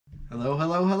Hello,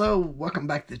 hello, hello. Welcome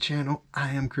back to the channel. I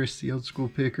am Chris, the old school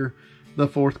picker. The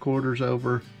fourth quarter's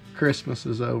over. Christmas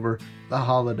is over. The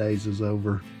holidays is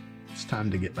over. It's time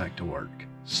to get back to work.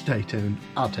 Stay tuned.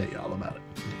 I'll tell you all about it.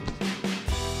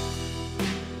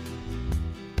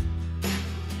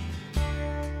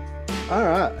 All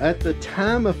right, at the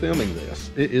time of filming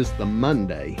this, it is the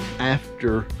Monday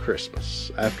after Christmas.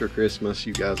 After Christmas,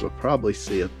 you guys will probably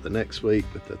see it the next week,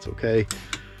 but that's okay.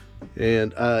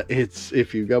 And it's,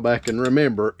 if you go back and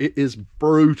remember, it is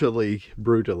brutally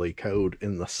cold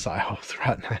in the South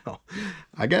right now.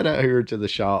 I got out here to the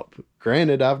shop.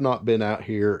 Granted, I've not been out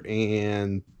here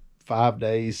in 5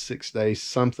 days, 6 days,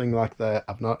 something like that.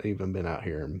 I've not even been out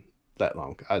here in that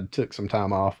long. I took some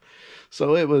time off.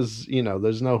 So it was, you know,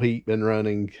 there's no heat been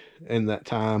running in that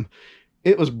time.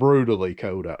 It was brutally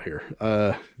cold out here.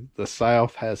 The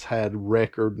South has had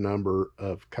record number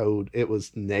of cold. It was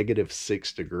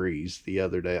 -6 degrees the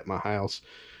other day at my house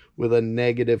with a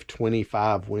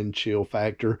 -25 wind chill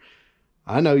factor.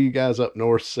 I know you guys up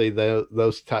north see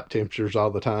those type temperatures all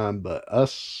the time, but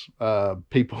us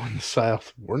people in the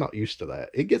South, we're not used to that.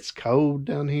 It gets cold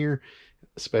down here,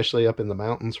 especially up in the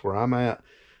mountains where I'm at.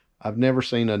 I've never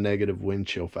seen a negative wind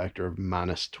chill factor of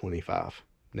 -25.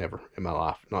 Never in my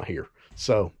life, not here.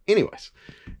 So anyways,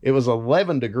 it was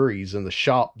 11 degrees in the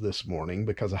shop this morning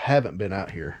because I haven't been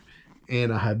out here.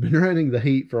 And I have been running the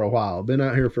heat for a while. I've been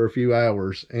out here for a few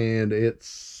hours and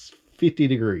it's 50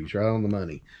 degrees right on the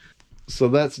money. So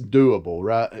that's doable,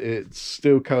 right? It's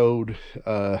still cold.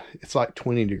 It's like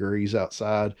 20 degrees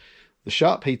outside. The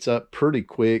shop heats up pretty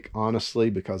quick, honestly,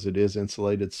 because it is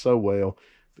insulated so well.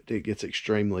 But it gets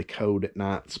extremely cold at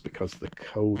nights because the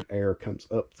cold air comes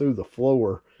up through the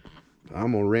floor.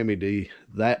 I'm going to remedy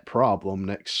that problem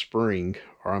next spring,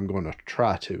 or I'm going to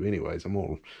try to anyways. I'm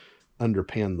going to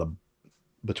underpin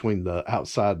between the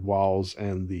outside walls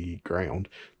and the ground.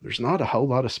 There's not a whole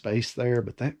lot of space there,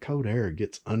 but that cold air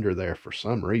gets under there for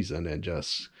some reason and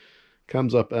just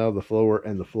comes up out of the floor,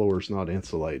 and the floor is not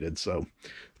insulated. So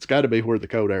it's got to be where the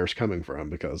cold air is coming from,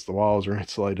 because the walls are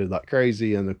insulated like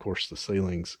crazy, and of course the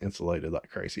ceiling's insulated like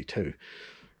crazy too.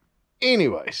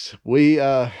 Anyways,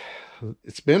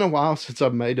 it's been a while since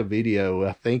I've made a video.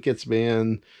 I think it's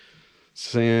been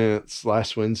since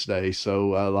last Wednesday, so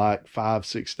like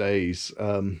 5-6 days.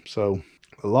 So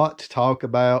a lot to talk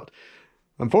about.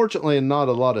 Unfortunately, not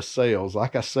a lot of sales.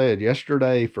 Like I said,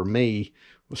 yesterday for me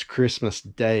was Christmas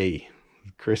Day,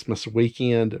 Christmas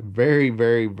weekend.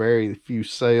 Very few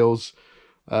sales.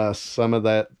 Some of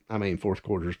that, I mean, fourth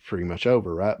quarter is pretty much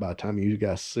over, right? By the time you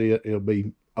guys see it, it'll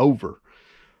be over.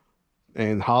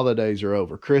 And holidays are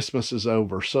over. Christmas is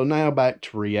over. So now back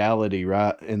to reality,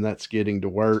 right? And that's getting to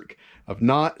work. I've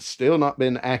still not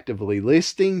been actively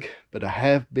listing, but I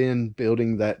have been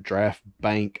building that draft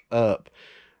bank up.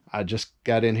 I just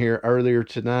got in here earlier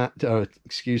today,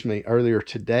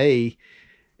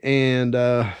 and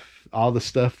all the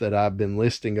stuff that I've been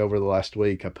listing over the last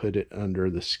week, I put it under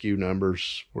the SKU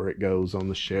numbers where it goes on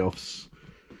the shelves.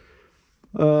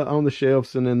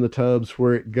 And in the tubs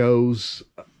where it goes.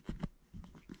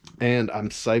 And I'm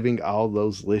saving all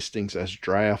those listings as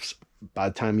drafts. By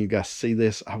the time you guys see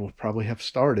this, I will probably have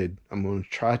started. I'm going to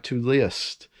try to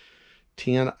list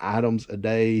 10 items a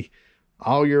day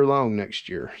all year long next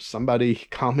year. Somebody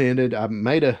commented, I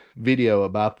made a video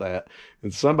about that,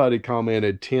 and somebody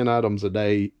commented 10 items a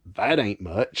day. That ain't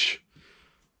much.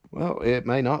 Well, it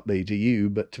may not be to you,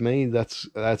 but to me, that's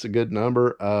a good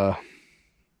number.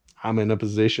 I'm in a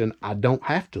position I don't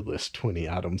have to list 20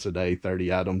 items a day,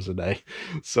 30 items a day.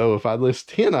 So if I list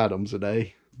 10 items a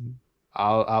day,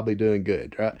 I'll be doing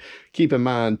good, right? Keep in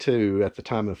mind too, at the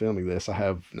time of filming this, I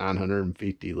have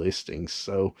 950 listings.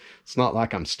 So it's not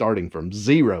like I'm starting from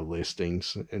 0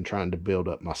 listings and trying to build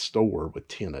up my store with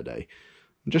 10 a day.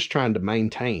 I'm just trying to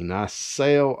maintain. I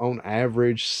sell on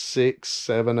average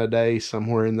 6-7 a day,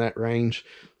 somewhere in that range.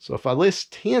 So if I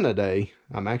list 10 a day,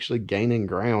 I'm actually gaining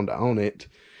ground on it.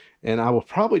 And I will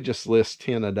probably just list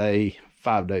 10 a day,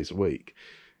 5 days a week.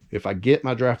 If I get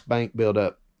my draft bank built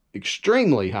up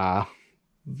extremely high,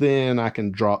 then I can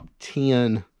drop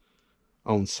 10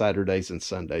 on Saturdays and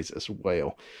Sundays as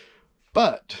well.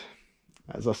 But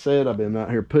as I said, I've been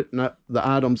out here putting up the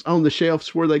items on the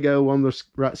shelves where they go on the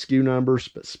right SKU numbers.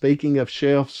 But speaking of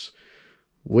shelves,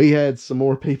 we had some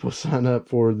more people sign up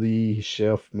for the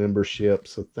shelf membership.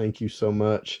 So thank you so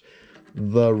much.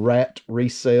 The rat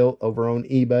resale over on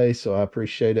eBay. So I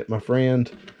appreciate it, my friend.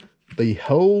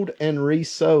 Behold and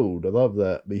Resold. I love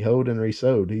that. Behold and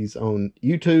Resold. He's on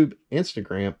YouTube,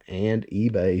 Instagram, and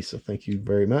eBay. So thank you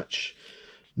very much.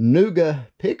 Nuga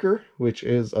Picker, which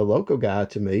is a local guy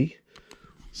to me.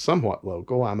 somewhat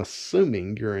local. I'm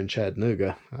assuming you're in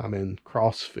Chattanooga. I'm in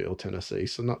Crossville, Tennessee,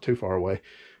 so not too far away.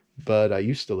 But I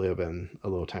used to live in a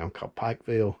little town called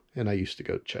Pikeville, and I used to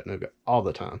go to Chattanooga all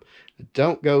the time. I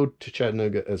don't go to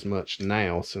Chattanooga as much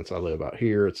now since I live out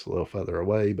here. It's a little further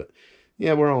away, but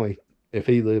yeah, if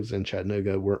he lives in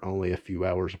Chattanooga, we're only a few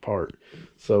hours apart.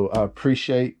 So I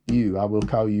appreciate you. I will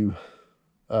call you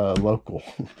local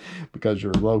because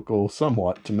you're local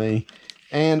somewhat to me.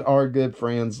 And our good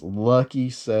friends, Lucky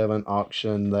 7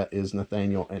 Auction. That is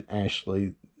Nathaniel and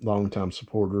Ashley, longtime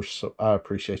supporters. So I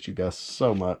appreciate you guys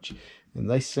so much. And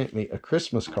they sent me a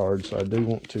Christmas card, so I do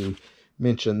want to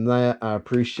mention that. I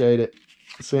appreciate it.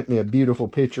 Sent me a beautiful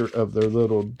picture of their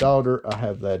little daughter. I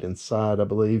have that inside, I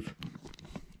believe.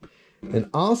 And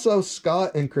also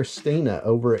Scott and Christina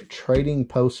over at Trading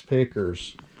Post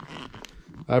Pickers.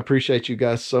 I appreciate you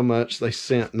guys so much. They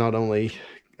sent not only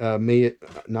me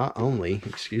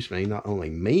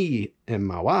and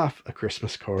my wife a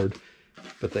Christmas card,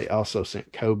 but they also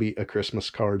sent Kobe a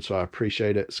Christmas card. So I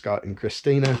appreciate it, Scott and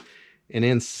Christina. And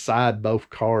inside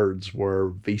both cards were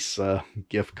Visa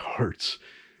gift cards.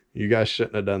 You guys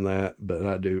shouldn't have done that, but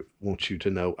I do want you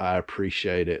to know I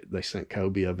appreciate it. They sent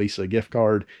Kobe a Visa gift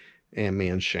card, and me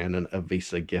and Shannon a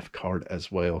Visa gift card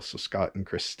as well. So Scott and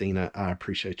Christina, I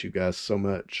appreciate you guys so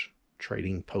much.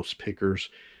 Trading Post Pickers.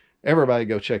 Everybody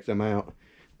go check them out.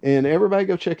 And everybody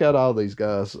go check out all these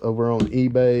guys over on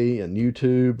eBay and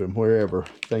YouTube and wherever.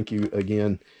 Thank you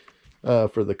again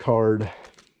for the card,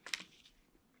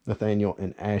 Nathaniel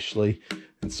and Ashley.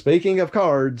 And speaking of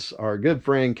cards, our good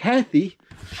friend Kathy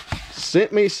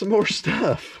sent me some more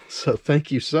stuff. So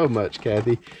thank you so much,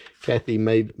 Kathy. Kathy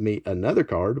made me another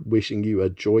card wishing you a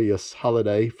joyous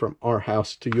holiday from our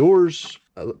house to yours.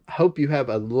 I hope you have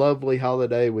a lovely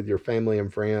holiday with your family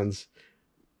and friends.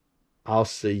 I'll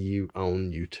see you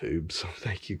on YouTube. So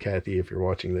thank you, Kathy, if you're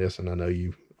watching this, and I know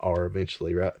you are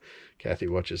eventually, right? Kathy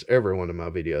watches every one of my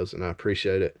videos, and I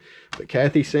appreciate it. But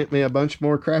Kathy sent me a bunch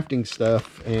more crafting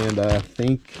stuff, and I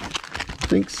think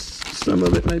some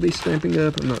of it may be Stamping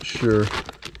Up. I'm not sure.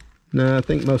 No, I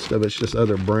think most of it's just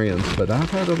other brands, but I've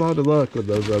had a lot of luck with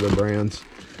those other brands,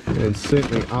 and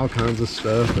sent me all kinds of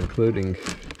stuff, including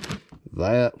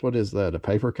that. What is that? A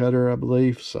paper cutter, I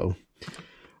believe. So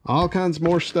all kinds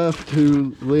more stuff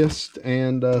to list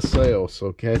and sell.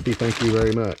 So Kathy, thank you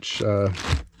very much.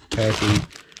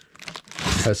 Kathy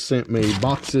has sent me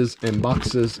boxes and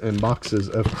boxes and boxes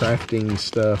of crafting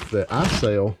stuff that I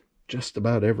sell just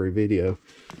about every video.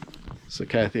 So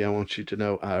Kathy, I want you to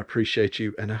know I appreciate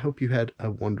you, and I hope you had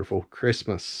a wonderful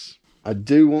Christmas. I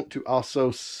do want to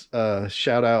also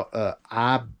shout out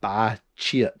I Buy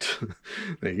Chit.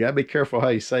 You gotta be careful how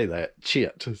you say that.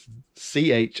 Chit.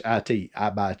 C-H-I-T. I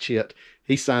Buy Chit.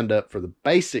 He signed up for the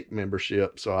basic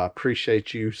membership, so I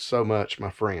appreciate you so much,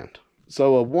 my friend.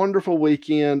 So a wonderful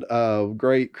weekend,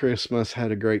 great Christmas,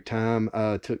 had a great time.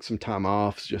 Took some time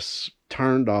off, just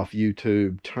turned off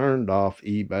YouTube, turned off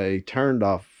eBay, turned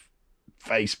off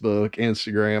Facebook,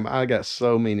 Instagram. I got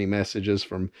so many messages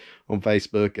on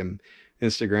Facebook and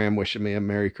Instagram wishing me a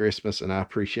Merry Christmas, and I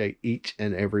appreciate each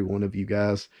and every one of you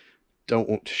guys. Don't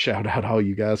want to shout out all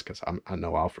you guys because I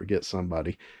know I'll forget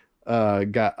somebody.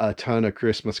 Got a ton of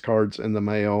Christmas cards in the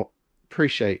mail.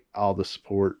 Appreciate all the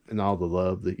support and all the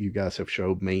love that you guys have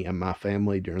showed me and my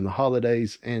family during the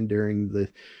holidays and during the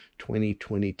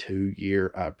 2022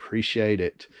 year. I appreciate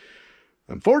it.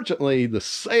 Unfortunately, the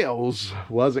sales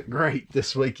wasn't great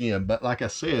this weekend, but like I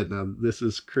said, now this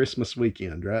is Christmas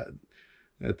weekend, right?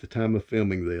 At the time of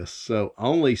filming this. So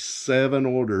only 7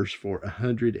 orders for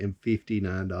 $159,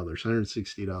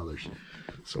 $160.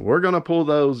 So we're going to pull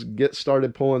those, get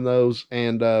started pulling those,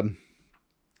 and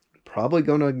probably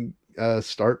going to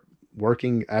start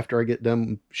working after I get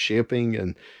done shipping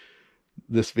and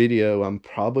this video. I'm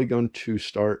probably going to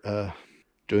start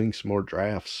doing some more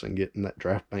drafts and getting that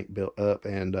draft bank built up,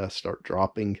 and start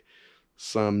dropping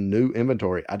some new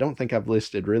inventory. I don't think I've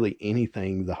listed really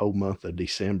anything the whole month of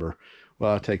December.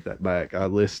 Well, I take that back. I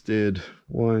listed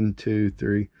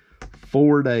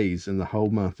 4 days in the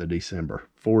whole month of December.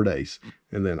 4 days.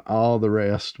 And then all the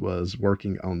rest was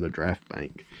working on the draft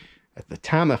bank. At the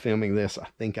time of filming this, I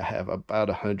think I have about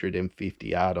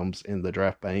 150 items in the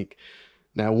draft bank.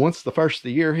 Now, once the first of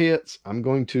the year hits, I'm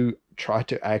going to try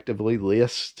to actively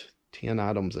list 10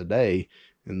 items a day.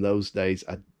 In those days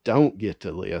I don't get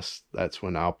to list, that's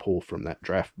when I'll pull from that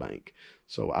draft bank.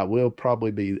 So I will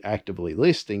probably be actively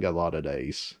listing a lot of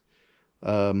days.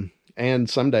 And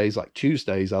some days, like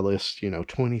Tuesdays, I list,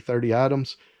 20, 30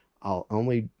 items. I'll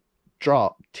only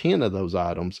drop 10 of those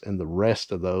items, and the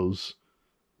rest of those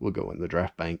will go in the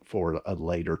draft bank for a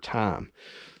later time.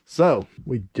 So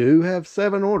we do have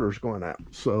 7 orders going out.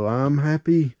 So I'm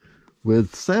happy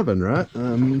with 7, right?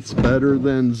 It's better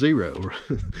than 0.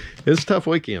 It's a tough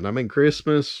weekend. I mean,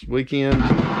 Christmas weekend,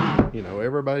 you know,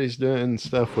 everybody's doing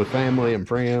stuff with family and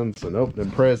friends and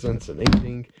opening presents and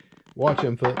eating,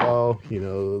 watching football. You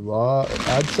know,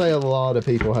 I'd say a lot of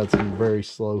people had some very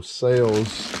slow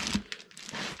sales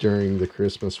during the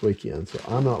Christmas weekend. So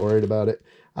I'm not worried about it.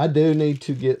 I do need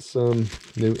to get some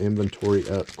new inventory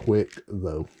up quick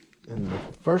though. And the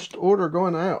first order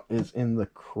going out is in the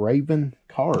Craven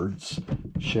Cards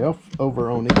shelf over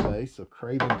on eBay. So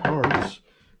Craven Cards,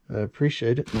 I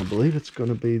appreciate it. And I believe it's going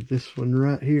to be this one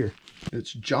right here.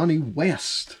 It's Johnny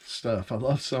West stuff. I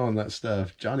love selling that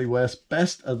stuff. Johnny West,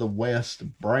 Best of the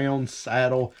West, brown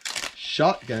saddle,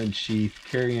 shotgun sheath,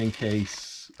 carrying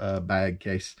case, bag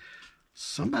case.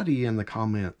 Somebody in the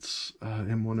comments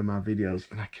in one of my videos,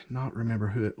 and I cannot remember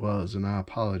who it was, and I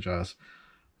apologize,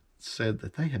 said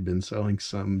that they had been selling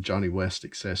some Johnny West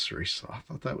accessories. So I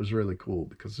thought that was really cool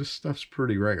because this stuff's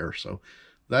pretty rare. So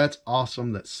that's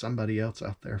awesome that somebody else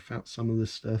out there found some of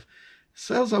this stuff. It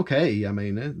sells okay. I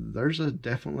mean, there's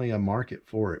definitely a market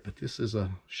for it, but this is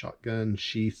a shotgun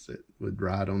sheath that would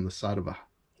ride on the side of a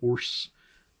horse.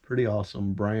 Pretty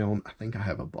awesome. Brown. I think I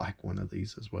have a black one of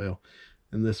these as well.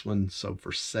 And this one sold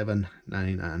for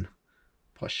 $7.99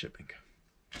 plus shipping.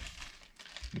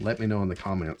 Let me know in the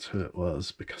comments who it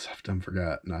was because I've done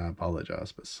forgot and I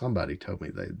apologize. But somebody told me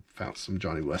they found some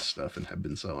Johnny West stuff and had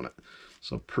been selling it.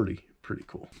 So pretty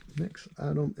cool. Next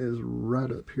item is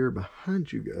right up here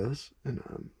behind you guys. And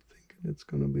I'm thinking it's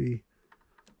going to be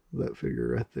that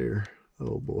figure right there.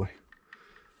 Oh boy.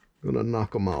 I'm going to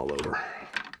knock them all over.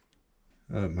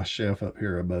 My shelf up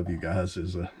here above you guys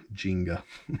is a Jenga.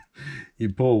 You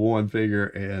pull one figure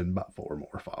and about 4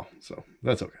 more fall. So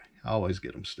that's okay. I always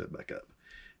get them stood back up.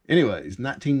 Anyways,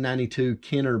 1992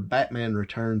 Kenner Batman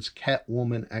Returns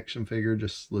Catwoman action figure.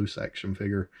 Just loose action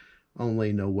figure.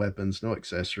 Only, no weapons, no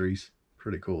accessories.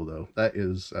 Pretty cool though. That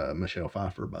is Michelle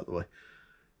Pfeiffer, by the way.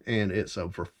 And it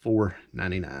sold for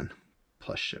 $4.99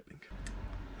 plus shipping.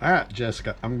 All right,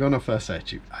 Jessica, I'm going to fuss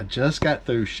at you. I just got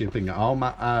through shipping all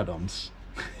my items.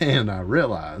 And I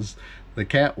realized the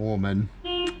Catwoman,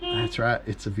 that's right,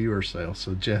 it's a viewer sale.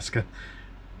 So Jessica,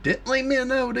 didn't leave me a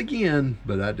note again,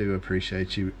 but I do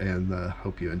appreciate you and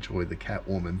hope you enjoy the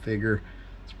Catwoman figure.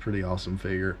 It's a pretty awesome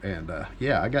figure. And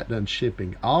yeah, I got done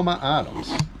shipping all my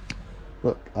items.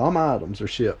 Look, all my items are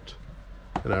shipped.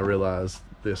 And I realized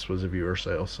this was a viewer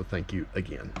sale. So thank you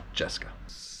again, Jessica.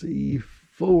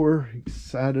 C4,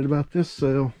 excited about this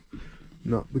sale.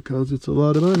 Not because it's a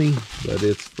lot of money, but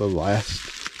it's the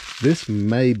last. This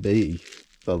may be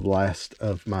the last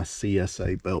of my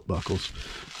CSA belt buckles.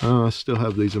 I still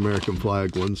have these American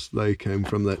flag ones. They came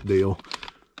from that deal.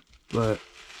 But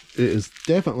it is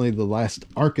definitely the last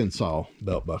Arkansas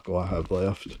belt buckle I have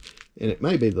left. And it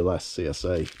may be the last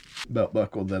CSA belt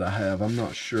buckle that I have. I'm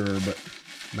not sure, but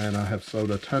man, I have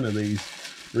sold a ton of these.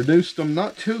 Reduced them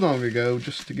not too long ago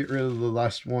just to get rid of the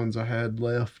last ones I had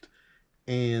left.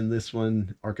 And this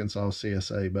one, Arkansas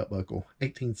CSA belt buckle,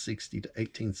 1860 to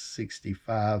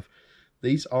 1865.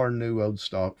 These are new old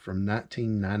stock from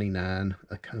 1999,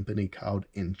 a company called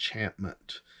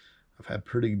Enchantment. I've had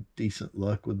pretty decent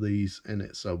luck with these, and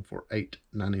it sold for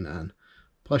 $8.99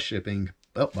 plus shipping.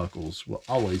 Belt buckles will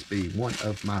always be one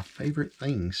of my favorite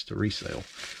things to resell.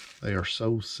 They are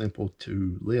so simple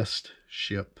to list,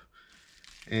 ship,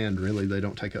 and really they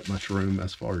don't take up much room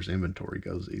as far as inventory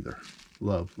goes either.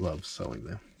 Love selling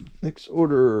them. Next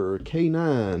order,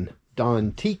 K9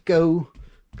 Don Tico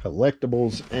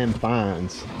collectibles and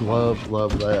finds.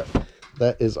 Love that.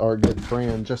 That is our good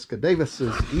friend Jessica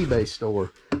Davis's eBay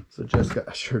store. So Jessica,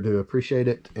 I sure do appreciate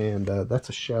it. And that's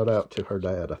a shout out to her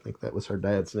dad. I think that was her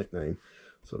dad's nickname.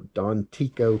 So Don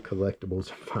Tico collectibles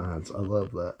and finds. I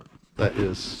love that. That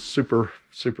is super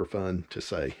fun to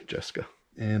say, Jessica.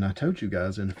 And I told you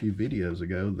guys in a few videos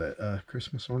ago that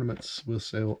Christmas ornaments will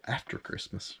sell after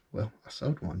Christmas. Well, I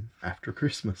sold one after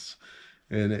Christmas.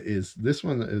 And this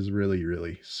one is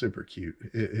really super cute.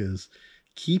 It is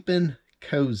Keepin'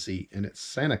 Cozy, and it's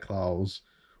Santa Claus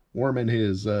warming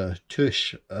his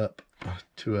tush up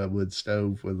to a wood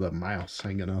stove with a mouse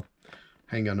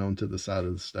hanging onto the side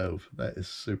of the stove. That is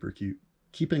super cute.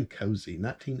 Keepin' Cozy,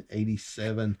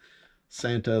 1987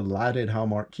 Santa lighted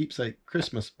Hallmark keepsake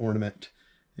Christmas ornament.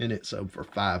 And it sold for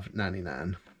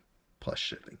 $5.99 plus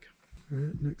shipping. All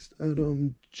right, next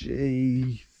item,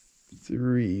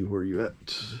 J3. Where you at?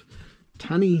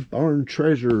 Tiny Barn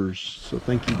Treasures. So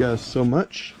thank you guys so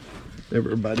much.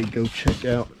 Everybody go check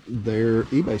out their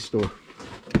eBay store.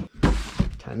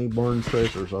 Tiny Barn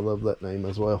Treasures. I love that name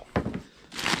as well.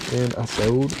 And I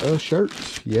sold a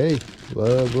shirt. Yay.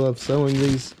 Love selling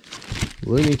these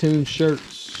Looney Tunes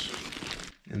shirts.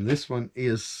 And this one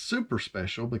is super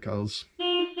special because,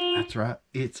 that's right,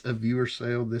 it's a viewer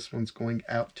sale. This one's going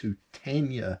out to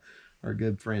Tanya, our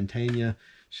good friend Tanya.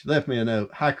 She left me a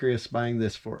note. Hi, Chris. Buying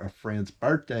this for a friend's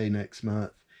birthday next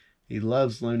month. He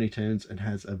loves Looney Tunes and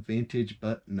has a vintage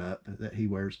button-up that he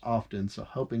wears often, so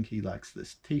hoping he likes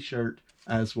this t-shirt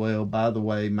as well. By the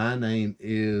way, my name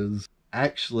is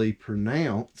actually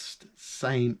pronounced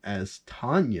same as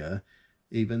Tanya,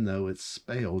 even though it's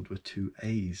spelled with 2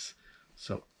 A's.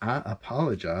 So I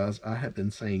apologize. I have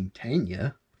been saying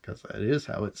Tanya because that is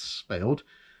how it's spelled,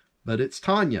 but it's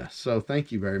Tanya. So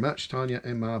thank you very much, Tanya,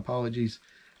 and my apologies.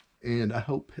 And I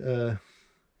hope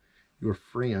your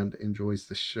friend enjoys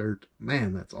the shirt.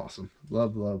 Man, that's awesome.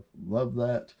 Love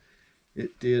that.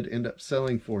 It did end up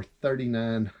selling for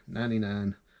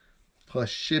 $39.99 plus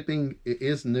shipping. It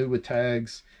is new with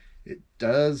tags. It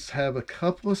does have a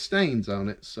couple of stains on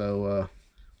it, so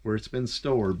where it's been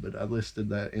stored, but I listed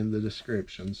that in the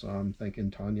description, so I'm thinking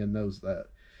Tanya knows that.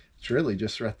 It's really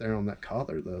just right there on that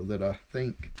collar, though, that I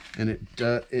think. And it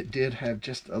did have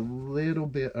just a little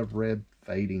bit of red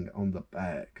fading on the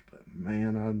back, but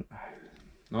man,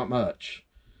 not much.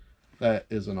 That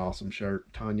is an awesome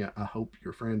shirt. Tanya, I hope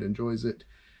your friend enjoys it,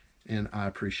 and I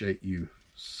appreciate you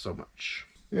so much.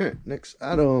 All right, next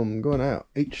item going out.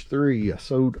 H3, I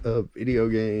sold a video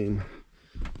game.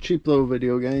 Cheap little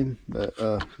video game, but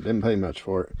didn't pay much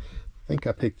for it. I think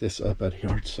I picked this up at a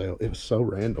yard sale. It was so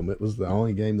random. It was the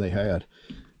only game they had.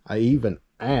 I even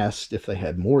asked if they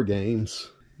had more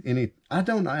games. I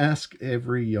don't ask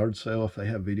every yard sale if they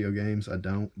have video games. I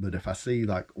don't, but if I see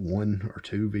like 1 or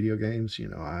 2 video games, you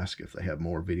know, I ask if they have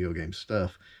more video game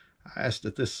stuff. I asked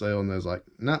at this sale and they was like,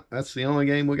 no, that's the only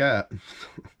game we got.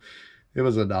 It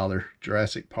was $1.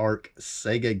 Jurassic Park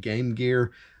Sega Game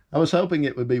Gear. I was hoping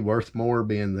it would be worth more,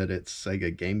 being that it's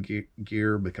Sega Game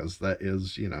Gear, because that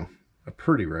is, you know, a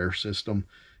pretty rare system.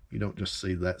 You don't just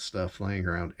see that stuff laying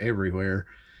around everywhere.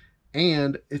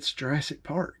 And it's Jurassic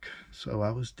Park. So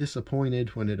I was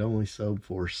disappointed when it only sold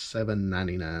for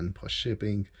 $7.99 plus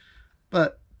shipping.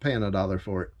 But paying $1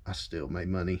 for it, I still made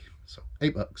money. So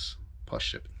 $8 plus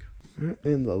shipping.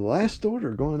 And the last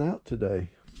order going out today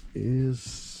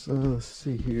is, let's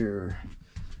see here.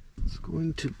 It's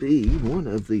going to be one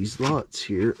of these lots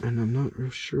here, and I'm not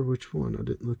real sure which one. I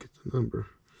didn't look at the number.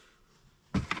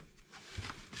 I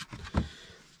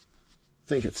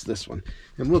think it's this one.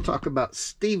 And we'll talk about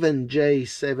Stephen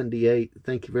J78.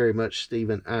 Thank you very much,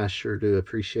 Stephen. I sure do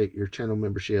appreciate your channel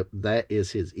membership. That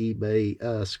is his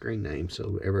eBay screen name,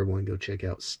 so everyone go check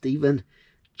out Stephen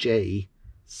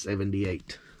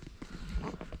J78.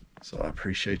 So I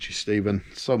appreciate you, Stephen,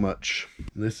 so much.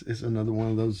 This is another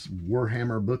one of those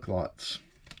Warhammer book lots.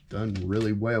 Done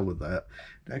really well with that.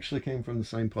 It actually came from the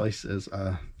same place as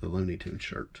the Looney Tunes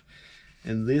shirt.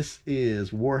 And this is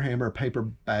Warhammer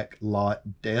paperback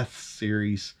lot Death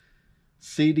Series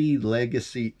CD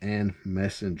Legacy and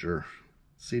Messenger.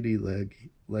 CD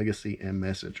Legacy and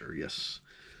Messenger, yes.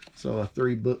 So a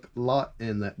 3-book lot,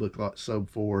 and that book lot sold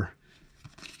for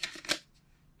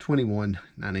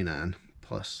 $21.99.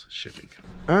 plus shipping.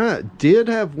 All right, did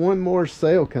have one more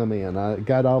sale come in. I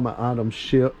got all my items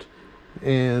shipped,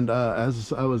 and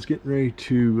as I was getting ready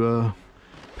to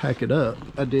pack it up,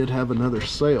 I did have another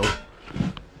sale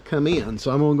come in,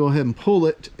 so I'm gonna go ahead and pull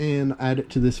it and add it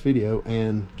to this video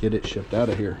and get it shipped out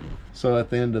of here. So at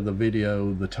the end of the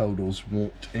video, the totals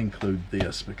won't include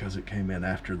this because it came in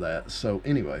after that. So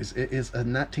anyways, it is a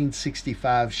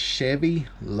 1965 Chevy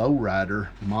Lowrider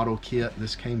model kit.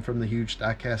 This came from the huge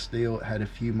diecast deal. It had a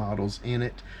few models in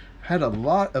it. Had a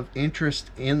lot of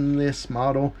interest in this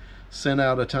model. Sent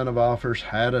out a ton of offers,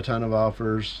 had a ton of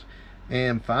offers,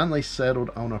 and finally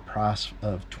settled on a price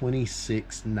of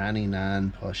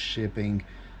 $26.99 plus shipping.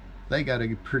 They got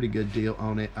a pretty good deal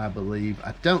on it, I believe.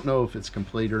 I don't know if it's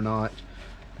complete or not,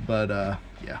 but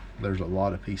yeah, there's a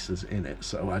lot of pieces in it,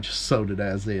 so I just sold it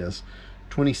as is.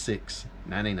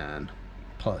 $26.99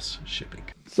 plus shipping.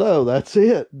 So that's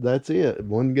it. That's it.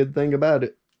 One good thing about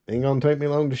it, ain't gonna take me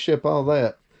long to ship all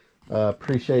that.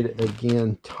 Appreciate it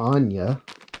again, Tanya.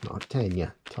 Not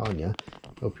Tanya, Tanya.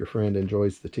 Hope your friend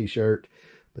enjoys the t-shirt.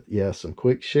 But yeah, some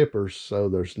quick shippers, so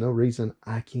there's no reason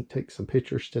I can't take some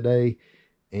pictures today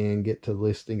and get to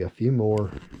listing a few more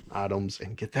items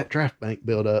and get that draft bank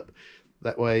built up.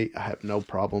 That way I have no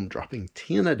problem dropping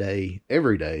 10 a day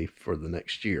every day for the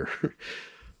next year.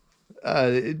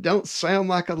 It don't sound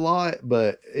like a lot,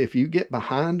 but if you get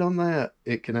behind on that,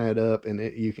 it can add up, and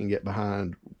you can get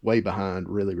behind, way behind,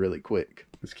 really, really quick.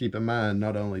 Let's keep in mind,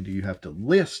 not only do you have to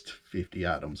list 50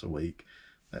 items a week,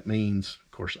 That means,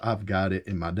 of course, I've got it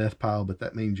in my death pile, but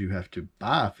that means you have to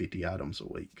buy 50 items a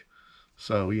week.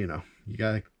 So, you know, you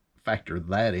got to factor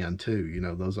that in too. You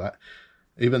know, those,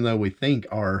 even though we think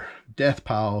our death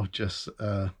pile just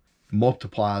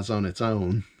multiplies on its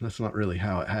own, that's not really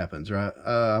how it happens, right?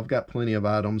 I've got plenty of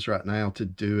items right now to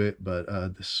do it, but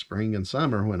this spring and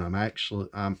summer, when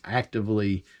I'm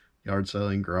actively yard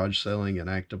selling, garage selling, and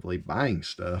actively buying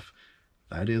stuff,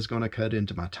 that is going to cut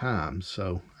into my time.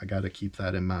 So I got to keep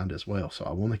that in mind as well. So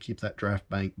I want to keep that draft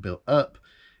bank built up,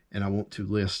 and I want to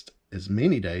list as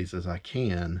many days as I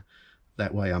can.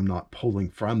 That way I'm not pulling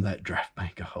from that draft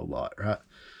bank a whole lot, right?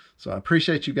 So I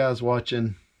appreciate you guys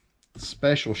watching.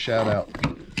 Special shout out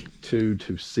to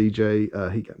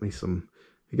CJ.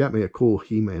 He got me a cool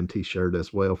He-Man t-shirt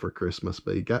as well for Christmas,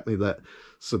 but he got me that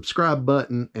subscribe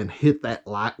button and hit that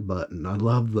like button. I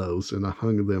love those, and I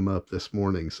hung them up this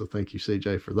morning. So thank you,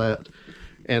 CJ, for that.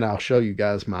 And I'll show you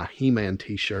guys my He-Man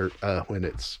t-shirt when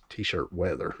it's t-shirt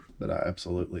weather, but I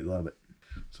absolutely love it.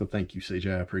 So thank you,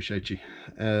 CJ. I appreciate you.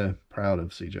 Proud of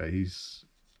CJ. He's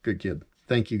a good kid.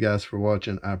 Thank you guys for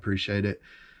watching. I appreciate it.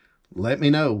 Let me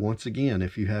know, once again,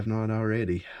 if you have not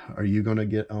already, are you going to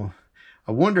get on?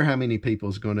 I wonder how many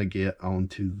people's going to get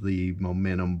onto the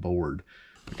momentum board,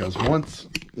 because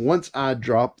once I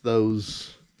drop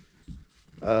those,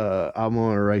 I'm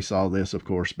going to erase all this, of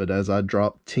course, but as I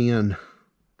drop 10,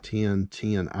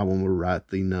 I want to write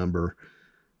the number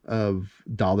of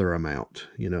dollar amount,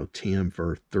 you know, 10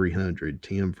 for 300,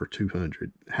 10 for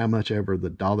 200, how much ever the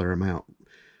dollar amount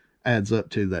adds up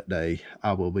to that day,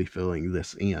 I will be filling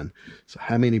this in. So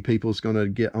how many people's going to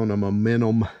get on a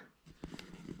momentum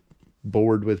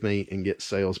board with me and get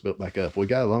sales built back up? We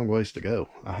got a long ways to go.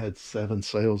 I had 7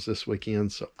 sales this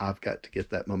weekend, so I've got to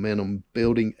get that momentum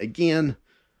building again,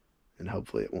 and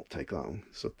hopefully it won't take long.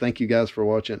 So thank you guys for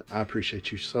watching. I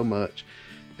appreciate you so much.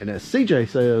 And as CJ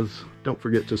says, don't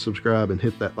forget to subscribe and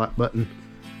hit that like button.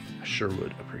 I sure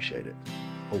would appreciate it.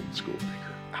 Old school maker.